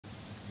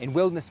In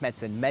wilderness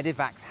medicine,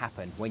 medevacs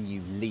happen when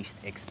you least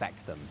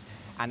expect them.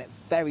 And at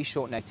very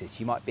short notice,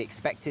 you might be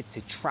expected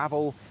to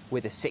travel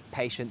with a sick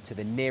patient to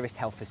the nearest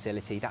health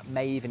facility. That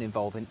may even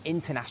involve an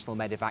international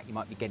medevac. You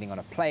might be getting on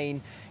a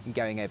plane and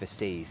going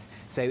overseas.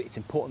 So it's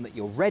important that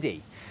you're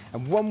ready.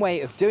 And one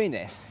way of doing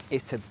this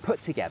is to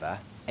put together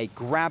a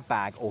grab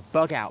bag or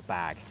bug out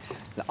bag.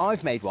 Now,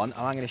 I've made one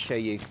and I'm going to show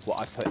you what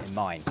I've put in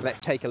mine. Let's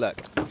take a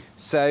look.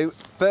 So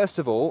first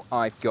of all,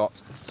 I've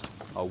got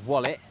a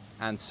wallet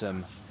and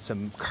some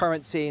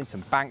currency and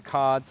some bank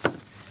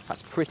cards.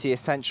 That's pretty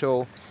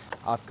essential.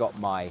 I've got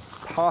my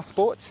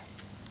passport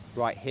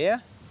right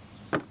here.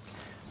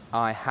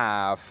 I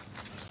have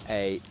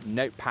a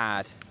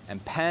notepad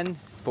and pen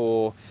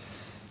for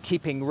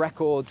keeping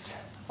records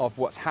of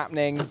what's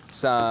happening,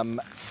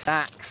 some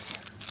snacks,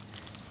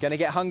 gonna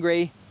get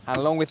hungry, and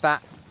along with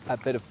that, a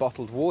bit of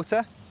bottled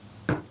water.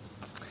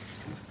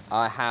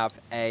 I have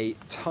a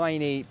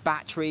tiny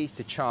battery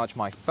to charge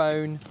my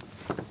phone.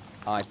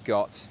 I've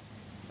got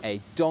a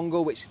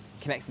dongle which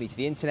connects me to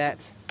the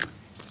internet,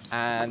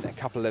 and a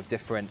couple of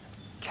different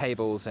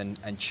cables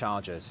and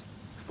chargers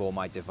for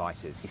my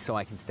devices so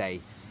I can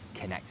stay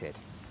connected.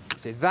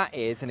 So that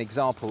is an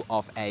example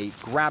of a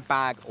grab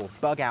bag or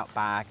bug out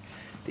bag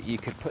that you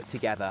could put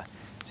together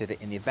so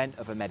that in the event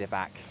of a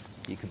medevac,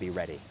 you can be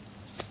ready.